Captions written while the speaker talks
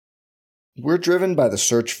We're driven by the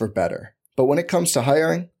search for better. But when it comes to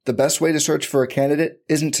hiring, the best way to search for a candidate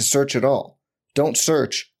isn't to search at all. Don't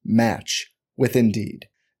search, match with Indeed.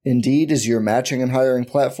 Indeed is your matching and hiring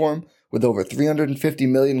platform with over 350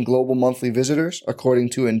 million global monthly visitors,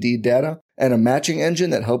 according to Indeed data, and a matching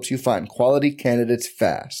engine that helps you find quality candidates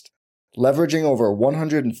fast. Leveraging over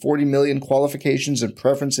 140 million qualifications and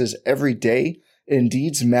preferences every day,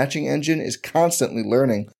 Indeed's matching engine is constantly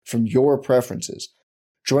learning from your preferences.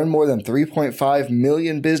 Join more than 3.5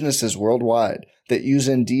 million businesses worldwide that use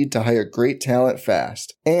Indeed to hire great talent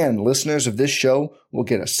fast. And listeners of this show will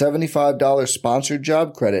get a $75 sponsored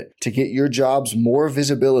job credit to get your jobs more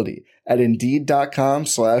visibility at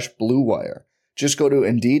Indeed.com/Blue Wire. Just go to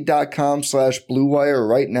Indeed.com/Blue Wire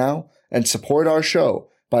right now and support our show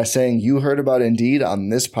by saying you heard about Indeed on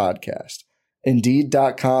this podcast.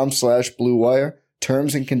 Indeed.com/Blue Wire.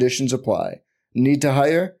 Terms and conditions apply. Need to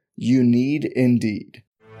hire? You need Indeed.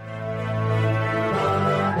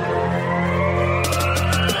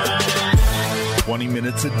 "20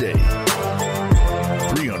 minutes a day,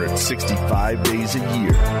 365 days a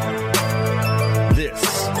year." This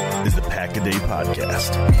is the Pack-A-Day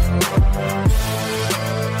Podcast.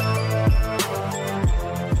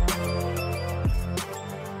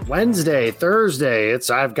 Wednesday, Thursday.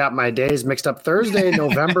 I've got my days mixed up. Thursday,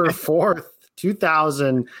 November 4th,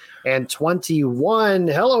 2021.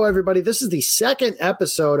 Hello, everybody. This is the second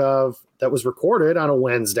episode that was recorded on a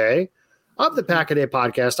Wednesday of the Pack-A-Day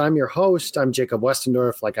Podcast. I'm your host. I'm Jacob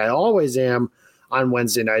Westendorf, like I always am on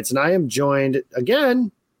Wednesday nights. And I am joined,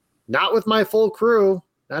 again, not with my full crew.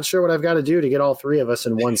 Not sure what I've got to do to get all three of us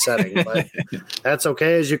in one setting, but that's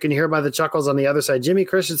okay. As you can hear by the chuckles on the other side, Jimmy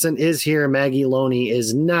Christensen is here. Maggie Loney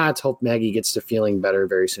is not. Hope Maggie gets to feeling better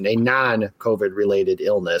very soon. A non-COVID related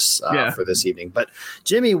illness for this evening. But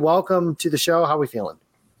Jimmy, welcome to the show. How are we feeling?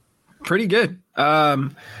 Pretty good.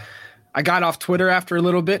 I got off Twitter after a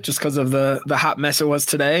little bit just because of the hot mess it was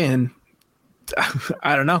today. And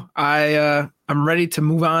I don't know. I'm ready to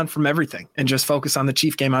move on from everything and just focus on the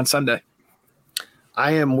Chief game on Sunday.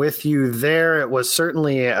 I am with you there. It was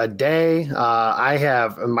certainly a day. I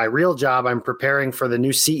have my real job. I'm preparing for the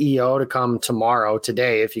new CEO to come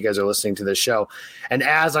today, if you guys are listening to this show. And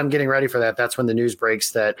as I'm getting ready for that, that's when the news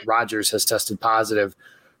breaks that Rodgers has tested positive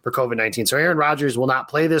for COVID-19. So Aaron Rodgers will not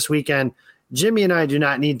play this weekend. Jimmy and I do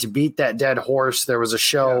not need to beat that dead horse. There was a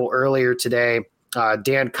show earlier today.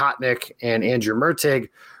 Dan Kotnick and Andrew Mertig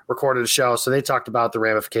recorded a show, so they talked about the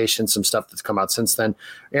ramifications, some stuff that's come out since then.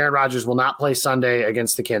 Aaron Rodgers will not play Sunday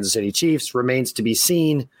against the Kansas City Chiefs. Remains to be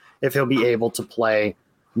seen if he'll be able to play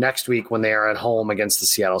next week when they are at home against the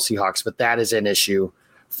Seattle Seahawks, but that is an issue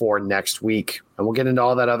for next week. And we'll get into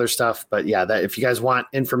all that other stuff. But yeah, that if you guys want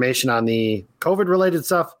information on the COVID-related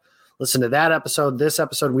stuff, listen to that episode. This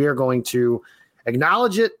episode, we are going to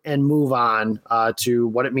acknowledge it and move on to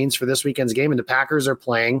what it means for this weekend's game. And the Packers are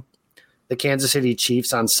playing the Kansas City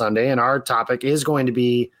Chiefs on Sunday, and our topic is going to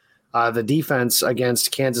be the defense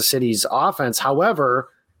against Kansas City's offense. However,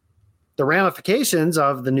 the ramifications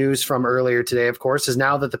of the news from earlier today, of course, is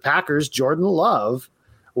now that the Packers, Jordan Love,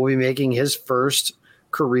 will be making his first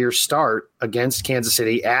career start against Kansas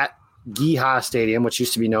City at Gee-Ha Stadium, which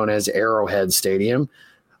used to be known as Arrowhead Stadium,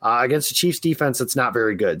 against the Chiefs defense that's not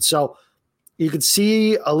very good. So you could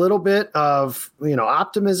see a little bit of,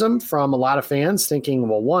 optimism from a lot of fans thinking,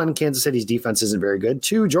 well, one, Kansas City's defense isn't very good.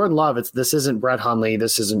 Two, Jordan Love, this isn't Brett Hundley.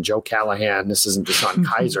 This isn't Joe Callahan. This isn't Deshaun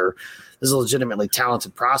Kaiser. This is a legitimately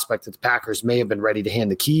talented prospect that the Packers may have been ready to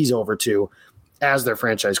hand the keys over to as their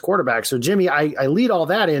franchise quarterback. So, Jimmy, I lead all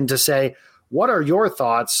that in to say, what are your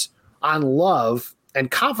thoughts on Love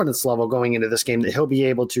and confidence level going into this game that he'll be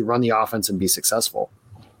able to run the offense and be successful?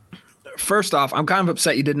 First off, I'm kind of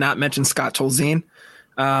upset you did not mention Scott Tolzien.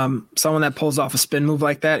 Someone that pulls off a spin move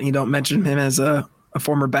like that, and you don't mention him as a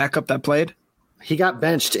former backup that played. He got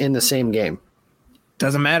benched in the same game.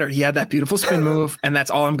 Doesn't matter. He had that beautiful spin move, and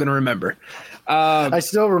that's all I'm going to remember. I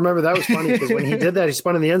still remember that was funny because when he did that, he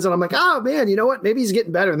spun in the end zone. I'm like, oh, man, you know what? Maybe he's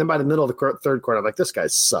getting better. And then by the middle of the third quarter, I'm like, this guy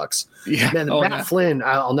sucks. Yeah. Man, Matt Flynn,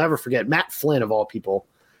 I'll never forget. Matt Flynn, of all people,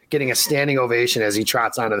 getting a standing ovation as he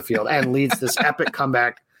trots onto the field and leads this epic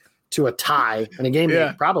comeback to a tie in a game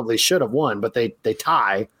they probably should have won, but they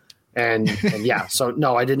tie. And yeah, so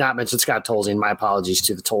no, I did not mention Scott Tolzien. My apologies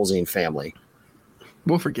to the Tolzien family.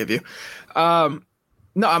 We'll forgive you.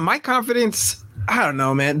 No, my confidence, I don't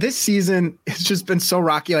know, man. This season it's just been so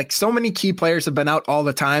rocky. Like so many key players have been out all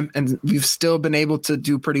the time, and we've still been able to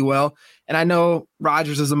do pretty well. And I know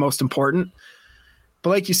Rodgers is the most important,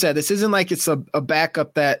 but like you said, this isn't like it's a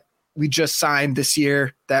backup that we just signed this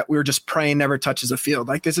year that we were just praying never touches a field.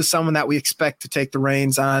 Like this is someone that we expect to take the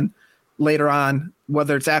reins on, later on,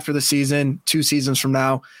 whether it's after the season, 2 seasons from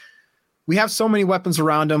now. We have so many weapons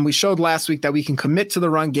around him. We showed last week that we can commit to the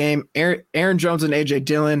run game. Aaron Jones and A.J.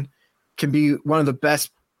 Dillon can be one of the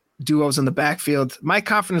best duos in the backfield. My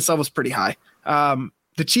confidence level is pretty high.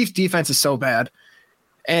 The Chiefs defense is so bad.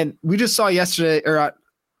 And we just saw yesterday, or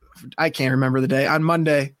I can't remember the day, on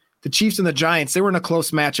Monday, the Chiefs and the Giants, they were in a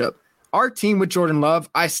close matchup. Our team with Jordan Love,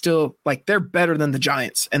 I still like, they're better than the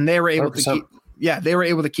Giants, and they were able 100%. they were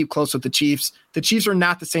able to keep close with the Chiefs. The Chiefs are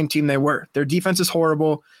not the same team they were. Their defense is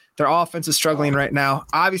horrible. Their offense is struggling right now.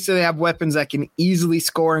 Obviously, they have weapons that can easily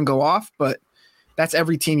score and go off, but that's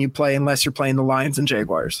every team you play unless you're playing the Lions and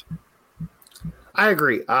Jaguars. I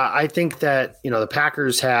agree. I think that, the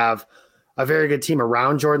Packers have a very good team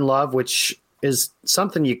around Jordan Love, which is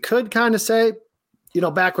something you could kind of say.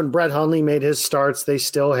 Back when Brett Hundley made his starts, they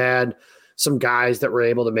still had some guys that were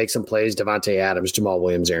able to make some plays, Devontae Adams, Jamal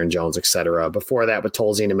Williams, Aaron Jones, etc. Before that, with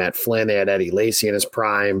Tolzien and Matt Flynn, they had Eddie Lacy in his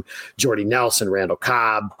prime, Jordy Nelson, Randall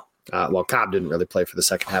Cobb. Cobb didn't really play for the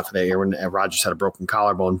second half of the year when Rodgers had a broken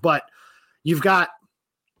collarbone. But you've got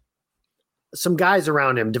some guys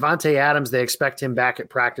around him. Devontae Adams, they expect him back at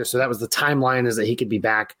practice. So that was the timeline, is that he could be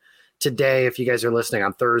back today if you guys are listening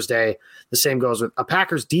on Thursday. The same goes with a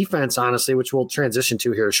Packers defense, honestly, which we'll transition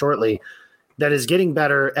to here shortly, that is getting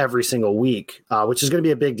better every single week, which is going to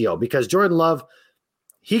be a big deal because Jordan Love,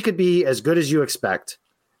 he could be as good as you expect,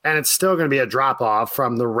 and it's still going to be a drop-off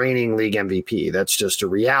from the reigning league MVP. That's just a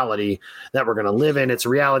reality that we're going to live in. It's a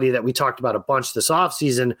reality that we talked about a bunch this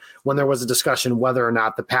offseason when there was a discussion whether or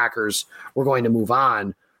not the Packers were going to move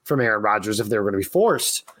on from Aaron Rodgers, if they were going to be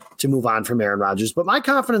forced to move on from Aaron Rodgers. But my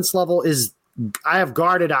confidence level is, I have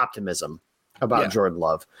guarded optimism about Jordan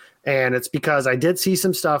Love. And it's because I did see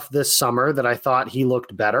some stuff this summer that I thought he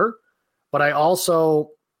looked better, but I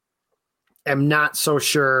also am not so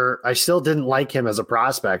sure. I still didn't like him as a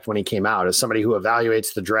prospect when he came out, as somebody who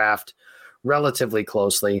evaluates the draft relatively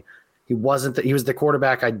closely. He was the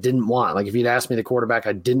quarterback I didn't want. Like, if you'd asked me the quarterback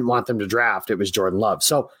I didn't want them to draft, it was Jordan Love.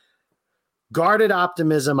 So guarded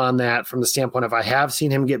optimism on that from the standpoint of I have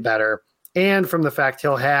seen him get better, and from the fact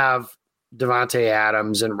he'll have Devontae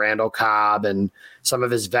Adams and Randall Cobb and some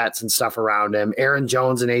of his vets and stuff around him, Aaron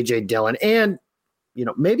Jones and A.J. Dillon, and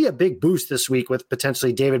maybe a big boost this week with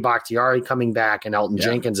potentially David Bakhtiari coming back and Elton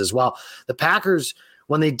Jenkins as well. The Packers,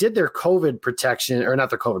 when they did their COVID protection, or not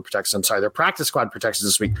their COVID protection, I'm sorry, their practice squad protections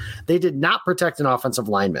this week, they did not protect an offensive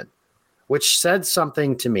lineman, which said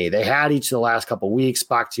something to me. They had each of the last couple of weeks.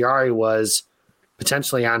 Bakhtiari was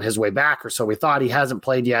potentially on his way back, or so we thought. He hasn't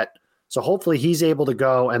played yet. So hopefully he's able to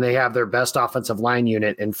go, and they have their best offensive line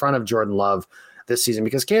unit in front of Jordan Love this season,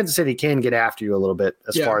 because Kansas City can get after you a little bit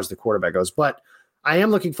as far as the quarterback goes. But I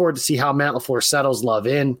am looking forward to see how Matt LaFleur settles Love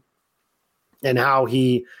in and how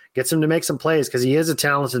he gets him to make some plays, because he is a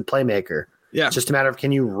talented playmaker. Yeah. It's just a matter of,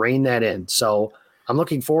 can you rein that in? So I'm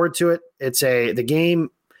looking forward to it. The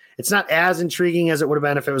game, it's not as intriguing as it would have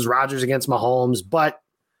been if it was Rodgers against Mahomes, but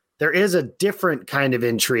there is a different kind of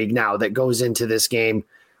intrigue now that goes into this game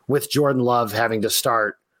with Jordan Love having to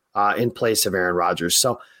start in place of Aaron Rodgers.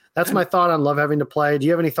 So that's my thought on Love having to play. Do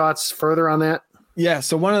you have any thoughts further on that? Yeah.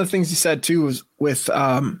 So one of the things you said too was with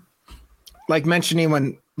mentioning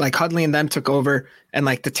when Hundley and them took over and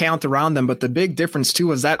the talent around them. But the big difference too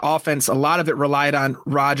was that offense, a lot of it relied on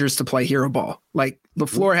Rodgers to play hero ball.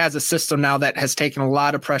 LaFleur has a system now that has taken a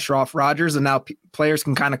lot of pressure off Rodgers, and now players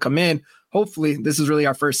can kind of come in. Hopefully this is really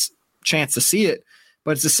our first chance to see it,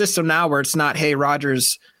 but it's a system now where it's not, hey,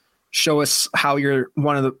 Rodgers, show us how you're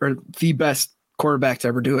one of the best quarterback to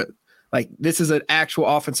ever do it. This is an actual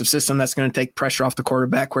offensive system that's going to take pressure off the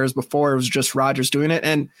quarterback, whereas before it was just Rodgers doing it.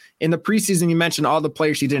 And in the preseason, you mentioned all the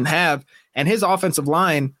players he didn't have, and his offensive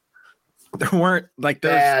line, there weren't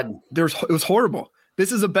bad. It was horrible.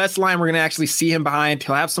 This is the best line we're going to actually see him behind.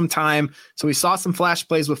 He'll have some time. So we saw some flash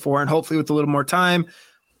plays before, and hopefully with a little more time,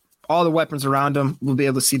 all the weapons around him, we'll be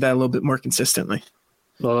able to see that a little bit more consistently.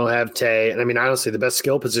 Well, they'll have Tay. And I mean, honestly, the best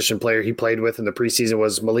skill position player he played with in the preseason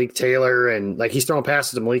was Malik Taylor. And he's throwing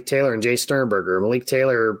passes to Malik Taylor and Jay Sternberger. Malik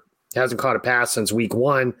Taylor hasn't caught a pass since week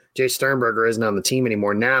 1. Jay Sternberger isn't on the team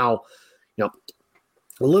anymore. Now, a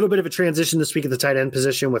little bit of a transition this week at the tight end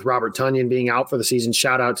position with Robert Tonyan being out for the season.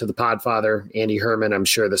 Shout out to the podfather, Andy Herman. I'm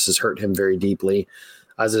sure this has hurt him very deeply,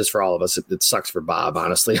 as it is for all of us. It sucks for Bob,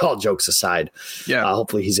 honestly, all jokes aside. Yeah.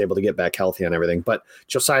 Hopefully he's able to get back healthy on everything. But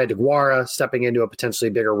Josiah DeGuara stepping into a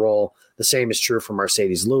potentially bigger role. The same is true for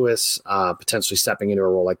Mercedes Lewis, potentially stepping into a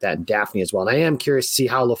role like that, and Daphne as well. And I am curious to see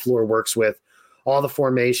how LaFleur works with all the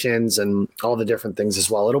formations and all the different things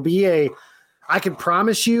as well. It'll be I can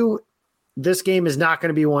promise you this game is not going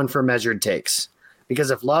to be one for measured takes,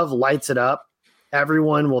 because if Love lights it up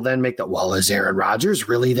everyone will then make is Aaron Rodgers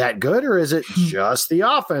really that good, or is it just the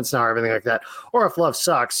offense now, or everything like that? Or if Love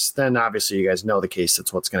sucks, then obviously you guys know the case.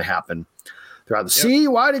 That's what's going to happen throughout the See,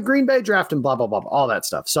 why did Green Bay draft him, blah, blah, blah, all that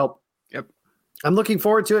stuff. So I'm looking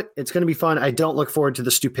forward to it. It's going to be fun. I don't look forward to the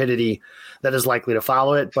stupidity that is likely to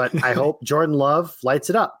follow it, but I hope Jordan Love lights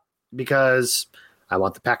it up because I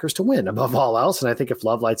want the Packers to win above all else. And I think if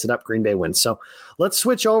Love lights it up, Green Bay wins. So let's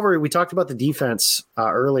switch over. We talked about the defense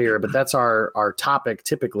earlier, but that's our topic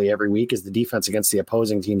typically every week is the defense against the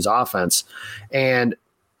opposing team's offense. And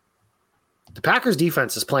the Packers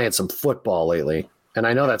defense is playing some football lately. And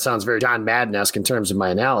I know that sounds very John Madden-esque in terms of my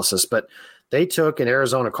analysis, but they took an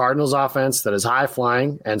Arizona Cardinals offense that is high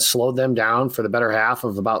flying and slowed them down for the better half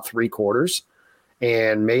of about 3 quarters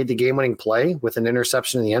and made the game-winning play with an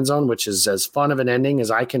interception in the end zone, which is as fun of an ending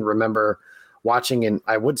as I can remember watching in,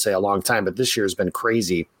 I would say, a long time, but this year has been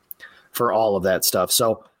crazy for all of that stuff.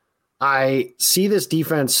 So I see this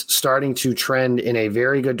defense starting to trend in a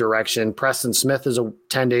very good direction. Preston Smith is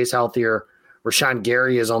 10 days healthier. Rashawn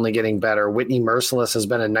Gary is only getting better. Whitney Merciless has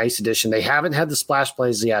been a nice addition. They haven't had the splash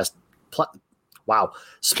plays yet.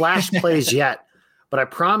 Splash plays yet, but I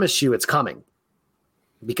promise you it's coming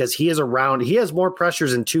because he is around. He has more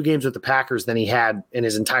pressures in 2 games with the Packers than he had in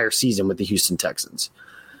his entire season with the Houston Texans.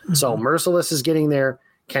 Mm-hmm. So Merciless is getting there.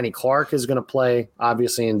 Kenny Clark is going to play,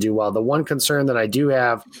 obviously, and do well. The one concern that I do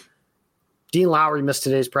have, Dean Lowry missed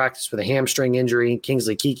today's practice with a hamstring injury.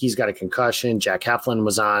 Kingsley Kiki's got a concussion. Jack Heflin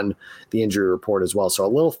was on the injury report as well. So a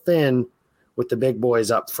little thin with the big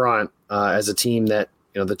boys up front as a team that,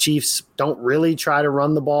 the Chiefs don't really try to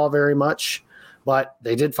run the ball very much, but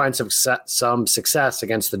they did find some success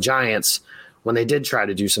against the Giants when they did try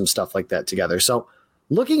to do some stuff like that together. So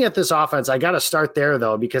looking at this offense, I got to start there,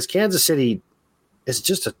 though, because Kansas City is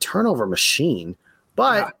just a turnover machine.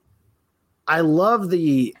 But I love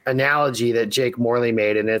the analogy that Jake Morley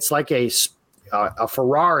made, and it's like a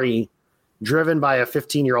Ferrari driven by a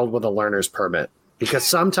 15-year-old with a learner's permit. Because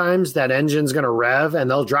sometimes that engine's going to rev and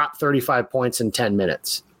they'll drop 35 points in 10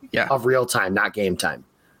 minutes of real time, not game time.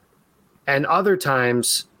 And other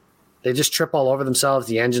times they just trip all over themselves.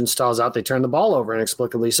 The engine stalls out. They turn the ball over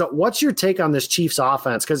inexplicably. So what's your take on this Chiefs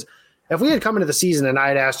offense? Because if we had come into the season and I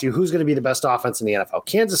had asked you who's going to be the best offense in the NFL,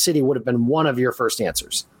 Kansas City would have been one of your first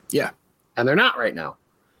answers. Yeah. And they're not right now.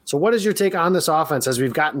 So what is your take on this offense as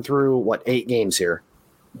we've gotten through, 8 games here?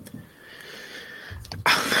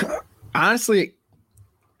 Honestly,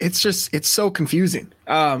 it's so confusing.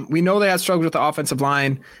 We know they had struggled with the offensive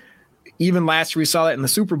line. Even last year we saw that in the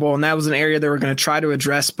Super Bowl, and that was an area they were going to try to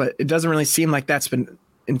address, but it doesn't really seem like that's been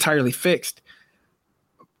entirely fixed.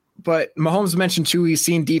 But Mahomes mentioned too, he's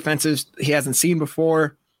seen defenses he hasn't seen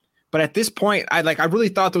before. But at this point, I really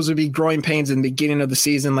thought those would be growing pains in the beginning of the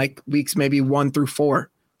season, like weeks maybe 1 through 4.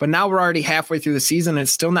 But now we're already halfway through the season and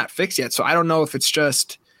it's still not fixed yet. So I don't know if it's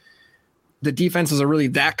just the defenses are really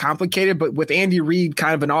that complicated, but with Andy Reid,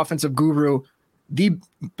 kind of an offensive guru, the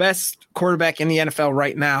best quarterback in the NFL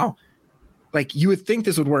right now, you would think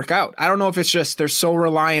this would work out. I don't know if it's just they're so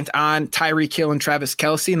reliant on Tyreek Hill and Travis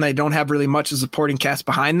Kelce, and they don't have really much of a supporting cast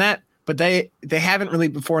behind that, but they haven't really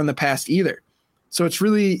before in the past either. So it's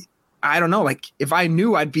really, I don't know, if I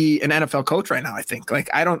knew, I'd be an NFL coach right now, I think.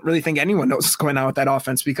 I don't really think anyone knows what's going on with that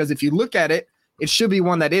offense because if you look at it, it should be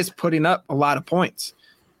one that is putting up a lot of points.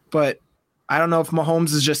 But I don't know if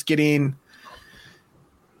Mahomes is just getting,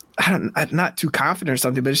 I'm not too confident or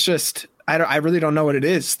something, but it's just, I really don't know what it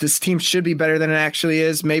is. This team should be better than it actually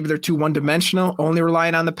is. Maybe they're too one-dimensional, only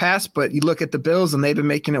relying on the pass, but you look at the Bills and they've been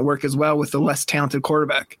making it work as well with the less talented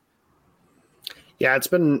quarterback. Yeah, it's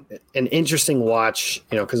been an interesting watch,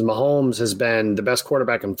 because Mahomes has been the best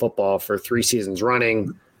quarterback in football for 3 seasons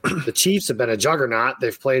running. The Chiefs have been a juggernaut.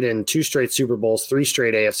 They've played in 2 straight Super Bowls, 3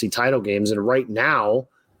 straight AFC title games, and right now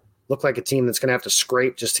look like a team that's going to have to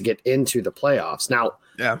scrape just to get into the playoffs. Now,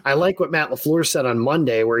 I like what Matt LaFleur said on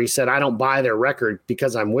Monday, where he said, I don't buy their record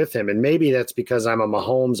because I'm with him. And maybe that's because I'm a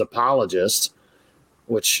Mahomes apologist,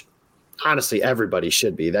 which honestly everybody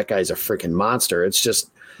should be. That guy's a freaking monster. It's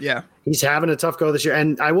just, he's having a tough go this year.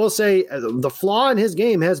 And I will say the flaw in his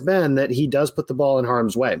game has been that he does put the ball in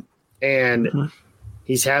harm's way. And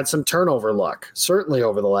he's had some turnover luck, certainly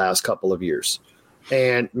over the last couple of years.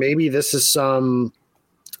 And maybe this is some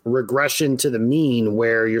regression to the mean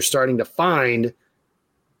where you're starting to find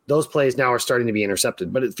those plays now are starting to be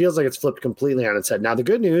intercepted, but it feels like it's flipped completely on its head. Now, the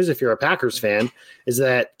good news, if you're a Packers fan, is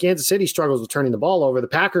that Kansas City struggles with turning the ball over. The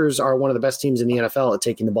Packers are one of the best teams in the NFL at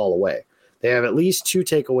taking the ball away. They have at least 2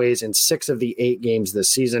 takeaways in 6 of the 8 games this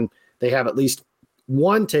season. They have at least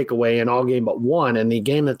 1 takeaway in all game but 1, and the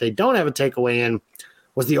game that they don't have a takeaway in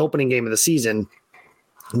was the opening game of the season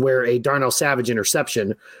where a Darnell Savage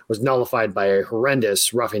interception was nullified by a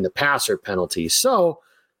horrendous roughing the passer penalty. So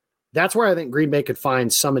that's where I think Green Bay could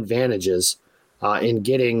find some advantages in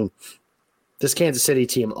getting this Kansas City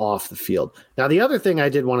team off the field. Now, the other thing I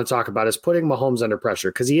did want to talk about is putting Mahomes under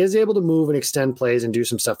pressure, because he is able to move and extend plays and do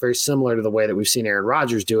some stuff very similar to the way that we've seen Aaron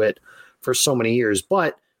Rodgers do it for so many years.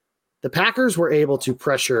 But the Packers were able to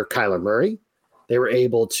pressure Kyler Murray. They were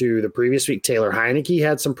able to, the previous week, Taylor Heineke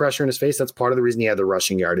had some pressure in his face. That's part of the reason he had the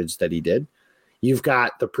rushing yardage that he did. You've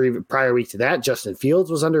got the prior week to that, Justin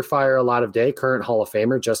Fields was under fire a lot of day. Current Hall of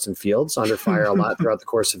Famer Justin Fields under fire a lot throughout the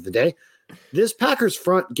course of the day. This Packers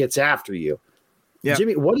front gets after you. Yeah.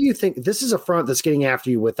 Jimmy, what do you think? This is a front that's getting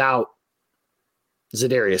after you without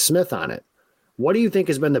Zadarius Smith on it. What do you think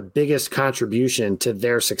has been the biggest contribution to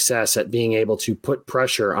their success at being able to put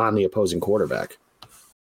pressure on the opposing quarterback?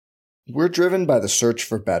 We're driven by the search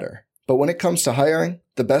for better. But when it comes to hiring,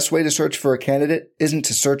 the best way to search for a candidate isn't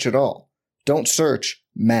to search at all. Don't search,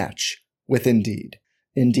 match with Indeed.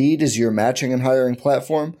 Indeed is your matching and hiring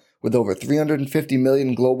platform with over 350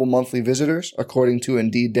 million global monthly visitors, according to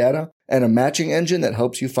Indeed data, and a matching engine that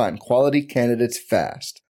helps you find quality candidates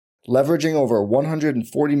fast. Leveraging over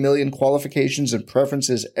 140 million qualifications and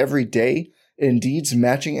preferences every day, Indeed's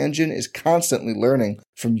matching engine is constantly learning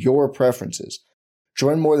from your preferences.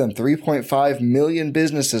 Join more than 3.5 million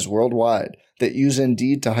businesses worldwide that use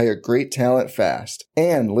Indeed to hire great talent fast.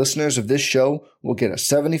 And listeners of this show will get a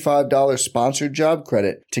 $75 sponsored job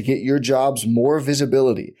credit to get your jobs more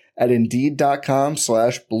visibility at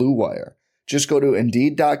Indeed.com/Blue Wire. Just go to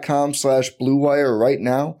Indeed.com/Blue Wire right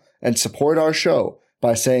now and support our show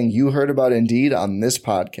by saying you heard about Indeed on this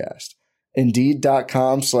podcast.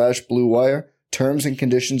 Indeed.com/Blue Wire. Terms and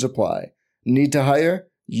conditions apply. Need to hire?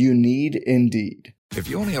 You need Indeed. If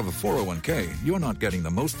you only have a 401k, you're not getting the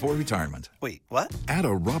most for retirement. Wait, what? Add a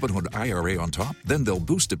Robinhood IRA on top, then they'll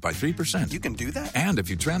boost it by 3%. You can do that? And if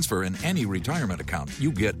you transfer in any retirement account,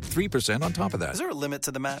 you get 3% on top of that. Is there a limit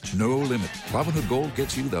to the match? No limit. Robinhood Gold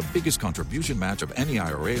gets you the biggest contribution match of any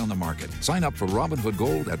IRA on the market. Sign up for Robinhood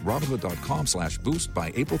Gold at Robinhood.com/boost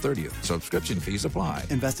by April 30th. Subscription fees apply.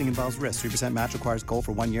 Investing involves risk. 3% match requires gold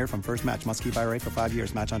for 1 year from first match. Must keep IRA for 5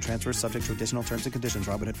 years. Match on transfers subject to additional terms and conditions.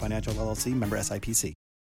 Robinhood Financial LLC, member SIPC.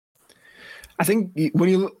 I think when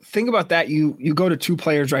you think about that, you go to two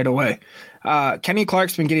players right away. Kenny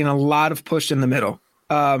Clark's been getting a lot of push in the middle.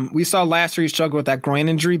 We saw last year he struggled with that groin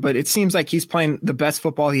injury, but it seems like he's playing the best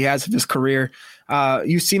football he has of his career.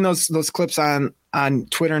 You've seen those clips on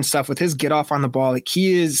Twitter and stuff with his get off on the ball. Like,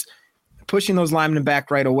 he is pushing those linemen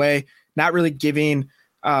back right away, not really giving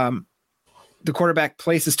the quarterback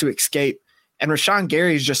places to escape. And Rashawn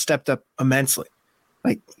Gary has just stepped up immensely.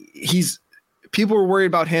 Like, people were worried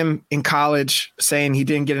about him in college, saying he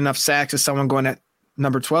didn't get enough sacks as someone going at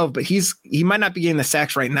number 12, but he might not be getting the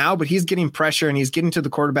sacks right now, but he's getting pressure and he's getting to the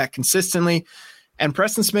quarterback consistently. And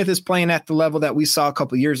Preston Smith is playing at the level that we saw a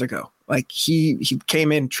couple of years ago. Like, he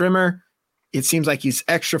came in trimmer. It seems like he's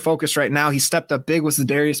extra focused right now. He stepped up big with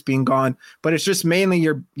Zadarius being gone, but it's just mainly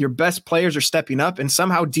your best players are stepping up. And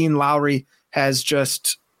somehow Dean Lowry has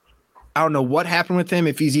just, I don't know what happened with him.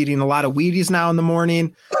 If he's eating a lot of Wheaties now in the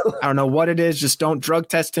morning, I don't know what it is. Just don't drug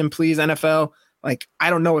test him, please, NFL. Like, I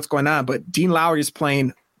don't know what's going on, but Dean Lowry is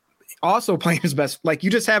also playing his best. Like, you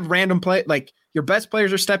just have random play. Like, your best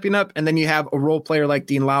players are stepping up, and then you have a role player like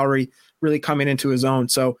Dean Lowry really coming into his own.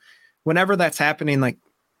 So whenever that's happening, like,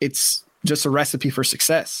 it's just a recipe for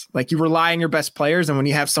success. Like, you rely on your best players, and when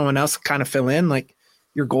you have someone else kind of fill in, like,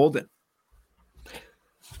 you're golden.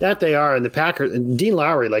 That they are. And the Packers, and Dean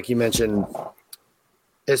Lowry, like you mentioned,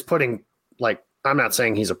 is putting, like, I'm not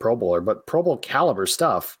saying he's a Pro Bowler, but Pro Bowl caliber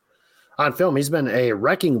stuff on film. He's been a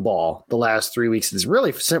wrecking ball the last 3 weeks. It's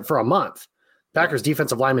really for a month. Packers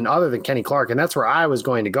defensive lineman other than Kenny Clark, and that's where I was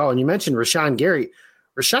going to go. And you mentioned Rashawn Gary.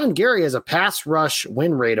 Rashawn Gary has a pass rush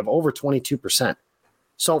win rate of over 22%.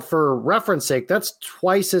 So for reference sake, that's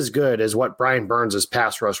twice as good as what Brian Burns'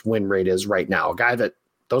 pass rush win rate is right now, a guy that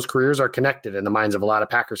those careers are connected in the minds of a lot of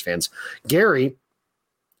Packers fans. Gary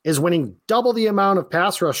is winning double the amount of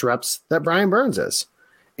pass rush reps that Brian Burns is.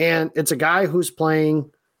 And it's a guy who's playing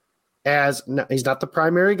he's not the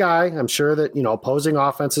primary guy. I'm sure that, opposing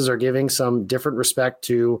offenses are giving some different respect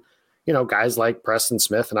to, guys like Preston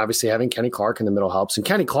Smith, and obviously having Kenny Clark in the middle helps. And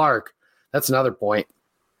Kenny Clark, that's another point.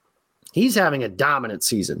 He's having a dominant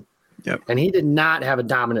season. Yep. And he did not have a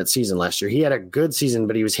dominant season last year. He had a good season,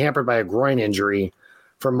 but he was hampered by a groin injury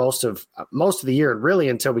for most of the year, and really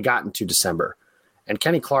until we got into December. And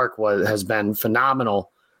Kenny Clark has been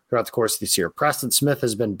phenomenal throughout the course of this year. Preston Smith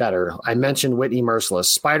has been better. I mentioned Whitney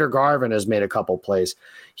Merciless. Spider Garvin has made a couple plays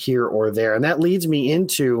here or there. And that leads me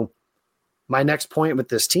into my next point with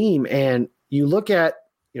this team. And you look at,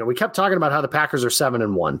 we kept talking about how the Packers are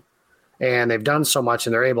 7-1 and they've done so much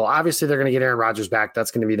and they're able, obviously they're going to get Aaron Rodgers back.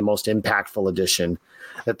 That's going to be the most impactful addition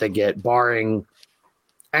that they get, barring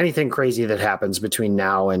anything crazy that happens between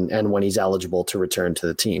now and when he's eligible to return to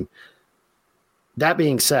the team. That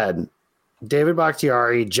being said, David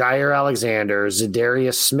Bakhtiari, Jair Alexander,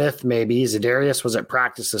 Zadarius Smith, maybe. Zadarius was at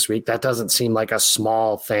practice this week. That doesn't seem like a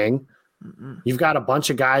small thing. Mm-mm. You've got a bunch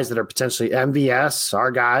of guys that are potentially MVS,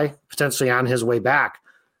 our guy, potentially on his way back.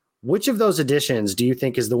 Which of those additions do you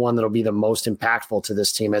think is the one that will be the most impactful to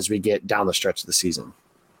this team as we get down the stretch of the season?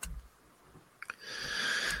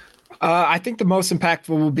 I think the most impactful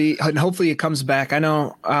will be, and hopefully it comes back. I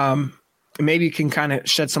know maybe you can kind of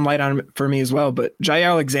shed some light on it for me as well, but Jair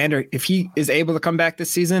Alexander, if he is able to come back this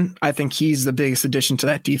season, I think he's the biggest addition to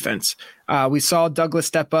that defense. We saw Douglas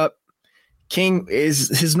step up. King is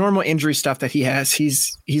his normal injury stuff that he has.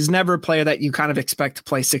 He's never a player that you kind of expect to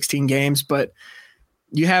play 16 games, but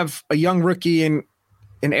you have a young rookie in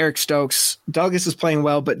Eric Stokes. Douglas is playing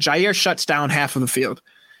well, but Jair shuts down half of the field.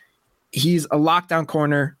 He's a lockdown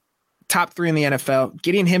corner, top 3 in the NFL.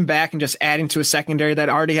 Getting him back and just adding to a secondary that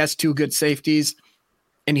already has 2 good safeties,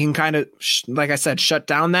 and you can kind of, like I said, shut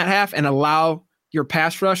down that half and allow your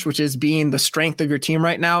pass rush, which is being the strength of your team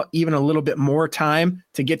right now, even a little bit more time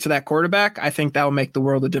to get to that quarterback. I think that will make the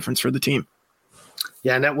world of difference for the team.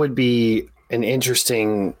 Yeah, and that would be an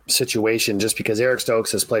interesting situation just because Eric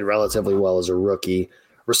Stokes has played relatively well as a rookie.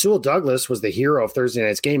 Rasul Douglas was the hero of Thursday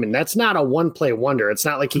night's game, and that's not a one-play wonder. It's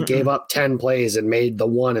not like he gave up 10 plays and made the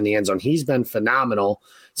one in the end zone. He's been phenomenal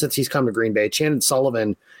since he's come to Green Bay. Chandon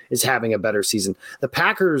Sullivan is having a better season. The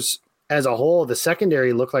Packers as a whole, the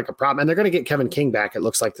secondary look like a problem, and they're going to get Kevin King back, it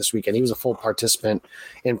looks like, this weekend. He was a full participant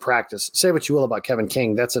in practice. Say what you will about Kevin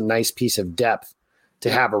King. That's a nice piece of depth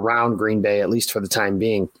to have around Green Bay, at least for the time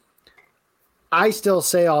being. I still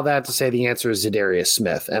say all that to say the answer is Zadarius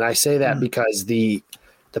Smith, and I say that because the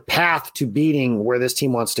path to beating where this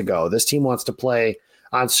team wants to go. This team wants to play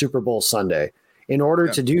on Super Bowl Sunday. In order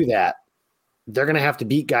to do that, they're going to have to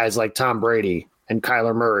beat guys like Tom Brady and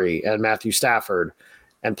Kyler Murray and Matthew Stafford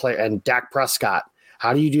and Dak Prescott.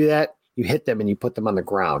 How do you do that? You hit them and you put them on the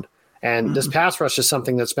ground. And this pass rush is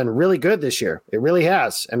something that's been really good this year. It really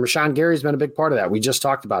has. And Rashawn Gary's been a big part of that. We just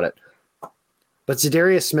talked about it. But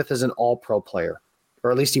Zadarius Smith is an all-pro player,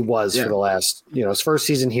 or at least he was for the last, his first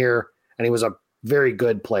season here, and he was a very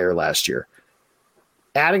good player last year.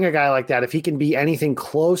 Adding a guy like that, if he can be anything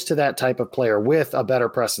close to that type of player with a better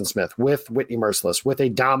Preston Smith, with Whitney Merciless, with a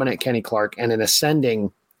dominant Kenny Clark, and an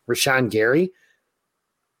ascending Rashawn Gary,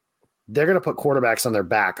 they're going to put quarterbacks on their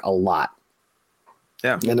back a lot.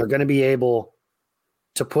 Yeah. And they're going to be able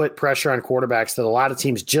to put pressure on quarterbacks that a lot of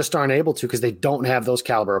teams just aren't able to because they don't have those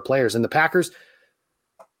caliber of players. And the Packers,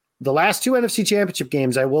 the last 2 NFC Championship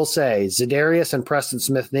games, I will say, Zadarius and Preston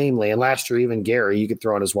Smith namely, and last year even Gary, you could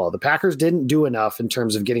throw in as well. The Packers didn't do enough in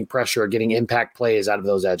terms of getting pressure or getting impact plays out of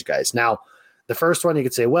those edge guys. Now, the first one you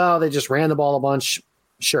could say, well, they just ran the ball a bunch.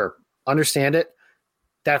 Sure, understand it.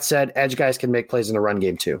 That said, edge guys can make plays in the run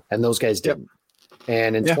game too, and those guys didn't.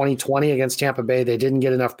 And in 2020 against Tampa Bay, they didn't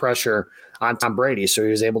get enough pressure on Tom Brady, so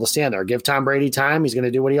he was able to stand there. Give Tom Brady time, he's going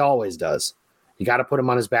to do what he always does. You got to put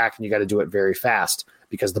him on his back, and you got to do it very fast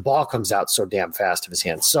because the ball comes out so damn fast of his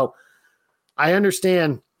hands. So I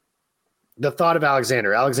understand the thought of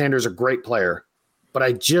Alexander. Alexander's a great player, but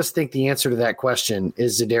I just think the answer to that question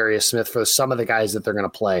is Zadarius Smith for some of the guys that they're going to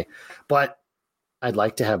play. But I'd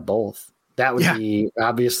like to have both. That would be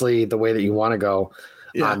obviously the way that you want to go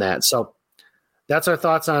on that. So that's our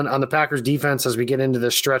thoughts on the Packers defense as we get into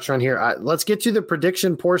this stretch run here. Let's get to the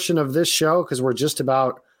prediction portion of this show because we're just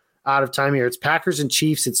about out of time here. It's Packers and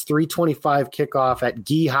Chiefs. It's 3:25 kickoff at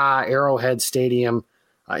Gee-Ha Arrowhead Stadium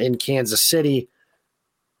in Kansas City.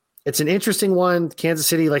 It's an interesting one. Kansas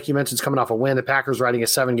City, like you mentioned, is coming off a win. The Packers riding a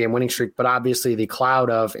 7-game winning streak, but obviously the cloud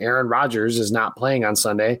of Aaron Rodgers is not playing on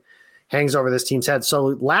Sunday hangs over this team's head.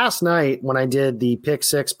 So last night when I did the Pick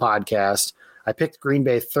 6 podcast, I picked Green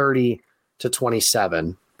Bay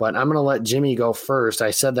 30-27, but I'm going to let Jimmy go first.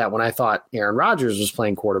 I said that when I thought Aaron Rodgers was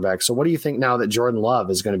playing quarterback. So what do you think now that Jordan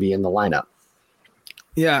Love is going to be in the lineup?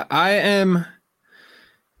 Yeah, I am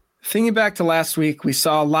thinking back to last week. We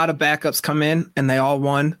saw a lot of backups come in and they all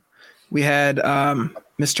won. We had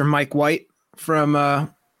Mr. Mike White from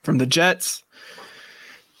the Jets.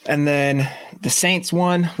 And then the Saints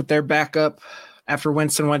won with their backup after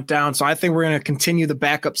Winston went down. So I think we're going to continue the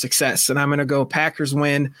backup success. And I'm going to go Packers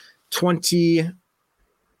win 27-21.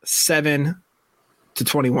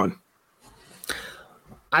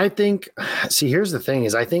 I think, here's the thing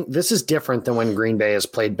is I think this is different than when Green Bay has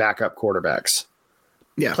played backup quarterbacks.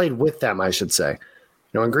 played with them, I should say.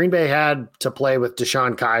 When Green Bay had to play with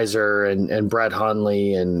Deshaun Kaiser and Brett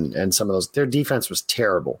Hundley and some of those, their defense was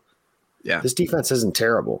terrible. Yeah. This defense isn't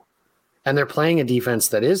terrible. And they're playing a defense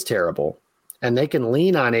that is terrible. And they can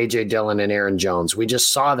lean on A.J. Dillon and Aaron Jones. We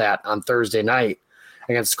just saw that on Thursday night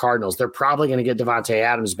against the Cardinals. They're probably going to get Devontae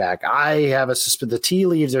Adams back. I have the tea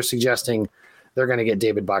leaves are suggesting they're going to get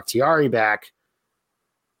David Bakhtiari back.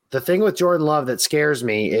 The thing with Jordan Love that scares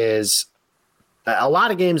me is a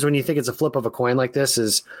lot of games when you think it's a flip of a coin like this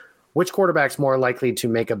is which quarterback's more likely to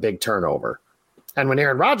make a big turnover. And when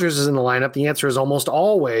Aaron Rodgers is in the lineup, the answer is almost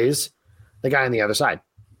always the guy on the other side.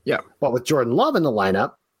 Yeah. But with Jordan Love in the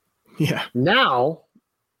lineup, now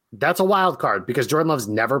that's a wild card because Jordan Love's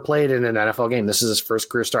never played in an NFL game. This is his first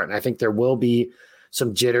career start. And I think there will be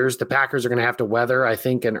some jitters. The Packers are going to have to weather, I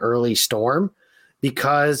think, an early storm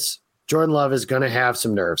because Jordan Love is going to have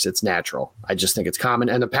some nerves. It's natural. I just think it's common.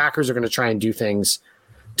 And the Packers are going to try and do things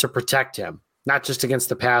to protect him, not just against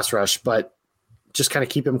the pass rush, but just kind of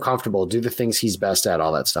keep him comfortable, do the things he's best at,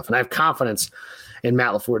 all that stuff. And I have confidence in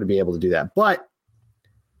Matt LaFleur to be able to do that. But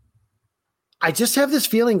I just have this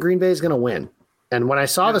feeling Green Bay is going to win. And when I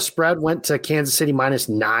saw the spread went to Kansas City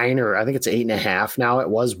 -9, or I think it's 8.5 now, it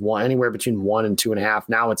was anywhere between 1 and 2.5.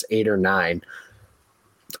 Now it's 8 or 9.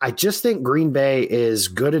 I just think Green Bay is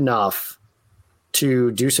good enough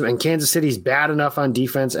to do some, and Kansas City's bad enough on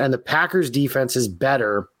defense, and the Packers defense is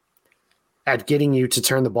better at getting you to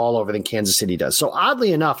turn the ball over than Kansas City does. So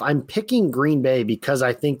oddly enough, I'm picking Green Bay because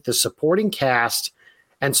I think the supporting cast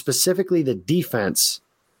and specifically the defense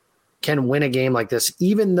can win a game like this,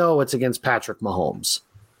 even though it's against Patrick Mahomes.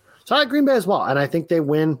 So I like Green Bay as well, and I think they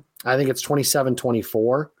win. I think it's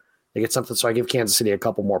 27-24. They get something, so I give Kansas City a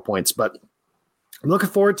couple more points. But I'm looking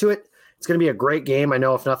forward to it. It's going to be a great game, I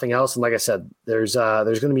know, if nothing else. And like I said, there's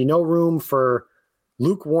going to be no room for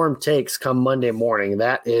lukewarm takes come Monday morning.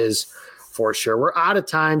 That is for sure. We're out of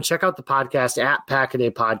time. Check out the podcast at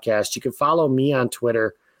Pack-A-Day Podcast. You can follow me on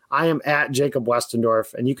Twitter. I am at Jacob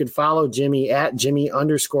Westendorf, and you can follow Jimmy at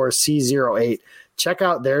Jimmy_C08. Check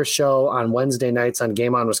out their show on Wednesday nights on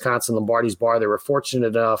Game On Wisconsin Lombardi's Bar. They were fortunate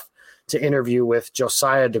enough to interview with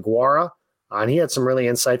Josiah DeGuara, and he had some really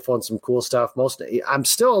insightful and some cool stuff. I'm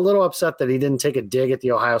still a little upset that he didn't take a dig at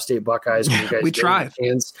the Ohio State Buckeyes. When you guys we tried.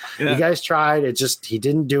 You guys tried. He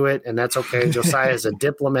didn't do it, and that's okay. Josiah is a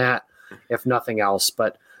diplomat, if nothing else.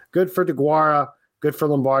 But good for DeGuara. Good for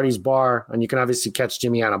Lombardi's Bar, and you can obviously catch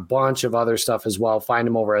Jimmy on a bunch of other stuff as well. Find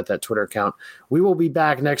him over at that Twitter account. We will be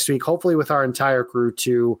back next week, hopefully with our entire crew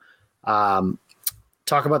to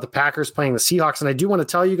talk about the Packers playing the Seahawks. And I do want to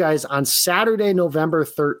tell you guys, on Saturday, November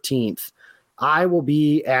 13th, I will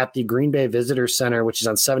be at the Green Bay Visitor Center, which is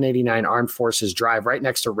on 789 Armed Forces Drive, right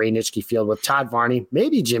next to Ray Nitschke Field with Todd Varney.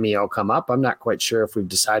 Maybe Jimmy will come up. I'm not quite sure if we've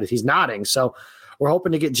decided. He's nodding. So we're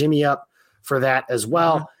hoping to get Jimmy up for that as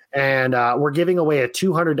well. Mm-hmm. And we're giving away a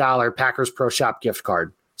 $200 Packers Pro Shop gift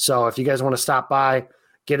card. So if you guys want to stop by,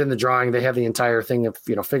 get in the drawing. They have the entire thing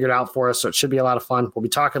figured out for us, so it should be a lot of fun. We'll be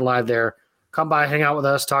talking live there. Come by, hang out with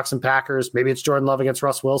us, talk some Packers. Maybe it's Jordan Love against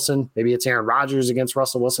Russ Wilson. Maybe it's Aaron Rodgers against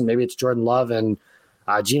Russell Wilson. Maybe it's Jordan Love and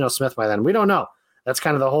Geno Smith by then. We don't know. That's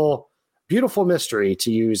kind of the whole beautiful mystery,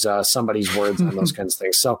 to use somebody's words on those kinds of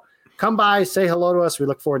things. So come by, say hello to us. We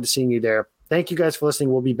look forward to seeing you there. Thank you guys for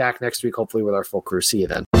listening. We'll be back next week, hopefully with our full crew. See you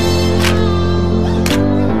then.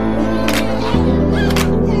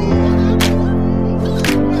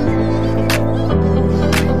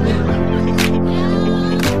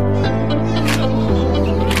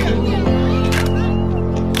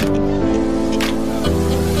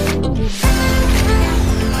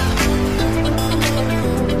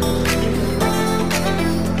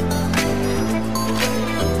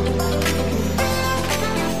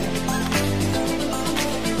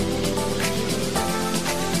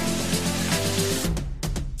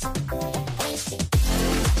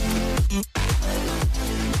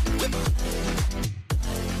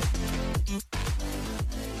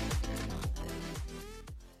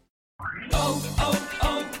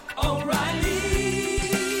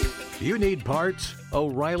 You need parts?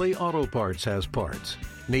 O'Reilly Auto Parts has parts.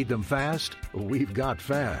 Need them fast? We've got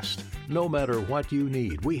fast. No matter what you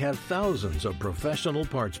need, we have thousands of professional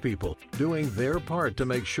parts people doing their part to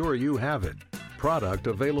make sure you have it. Product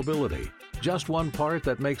availability. Just one part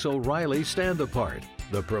that makes O'Reilly stand apart.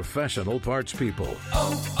 The professional parts people.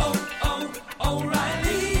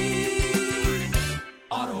 O'Reilly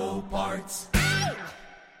Auto Parts.